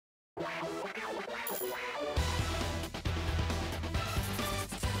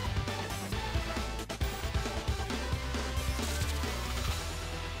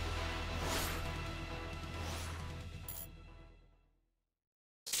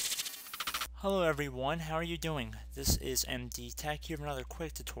Hello everyone, how are you doing? This is MD Tech here with another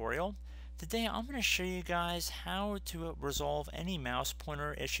quick tutorial. Today I'm going to show you guys how to resolve any mouse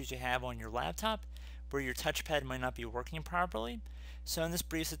pointer issues you have on your laptop where your touchpad might not be working properly. So in this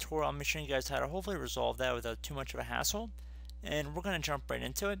brief tutorial I'm going to show you guys how to hopefully resolve that without too much of a hassle. And we're going to jump right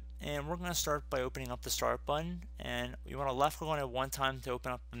into it, and we're going to start by opening up the start button, and you want to left click on it one time to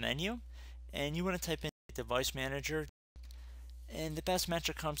open up the menu, and you want to type in device manager. And the best match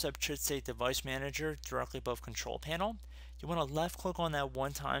that comes up should say Device Manager directly above Control Panel. You want to left click on that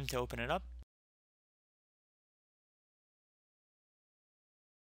one time to open it up.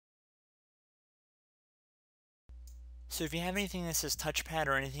 So if you have anything that says Touchpad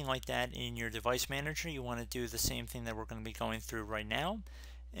or anything like that in your Device Manager, you want to do the same thing that we're going to be going through right now.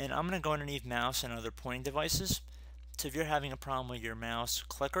 And I'm going to go underneath mouse and other pointing devices. So if you're having a problem with your mouse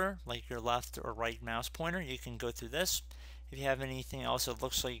clicker, like your left or right mouse pointer, you can go through this. If you have anything else that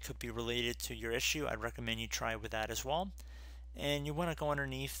looks like it could be related to your issue, I'd recommend you try with that as well. And you want to go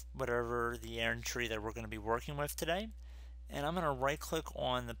underneath whatever the entry that we're going to be working with today. And I'm going to right click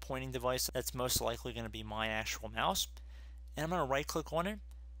on the pointing device that's most likely going to be my actual mouse. And I'm going to right click on it.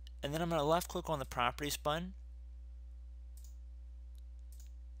 And then I'm going to left click on the properties button.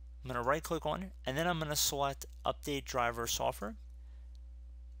 I'm going to right click on it. And then I'm going to select update driver software.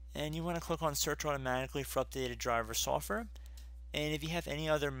 And you want to click on search automatically for updated driver software. And if you have any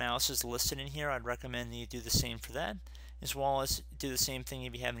other mouses listed in here, I'd recommend that you do the same for that, as well as do the same thing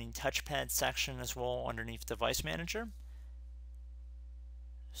if you have any touchpad section as well underneath Device Manager.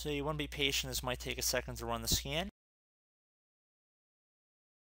 So you want to be patient, this might take a second to run the scan.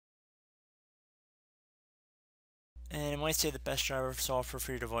 And it might say the best driver software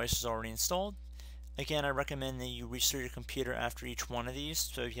for your device is already installed. Again, I recommend that you restart your computer after each one of these.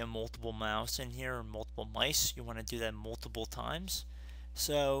 So if you have multiple mouse in here or multiple mice, you want to do that multiple times.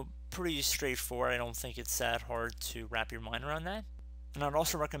 So pretty straightforward. I don't think it's that hard to wrap your mind around that. And I'd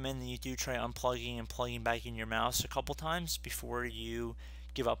also recommend that you do try unplugging and plugging back in your mouse a couple times before you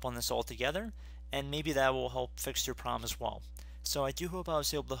give up on this altogether. And maybe that will help fix your problem as well. So I do hope I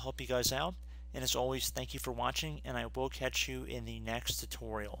was able to help you guys out. And as always, thank you for watching, and I will catch you in the next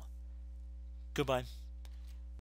tutorial. Goodbye.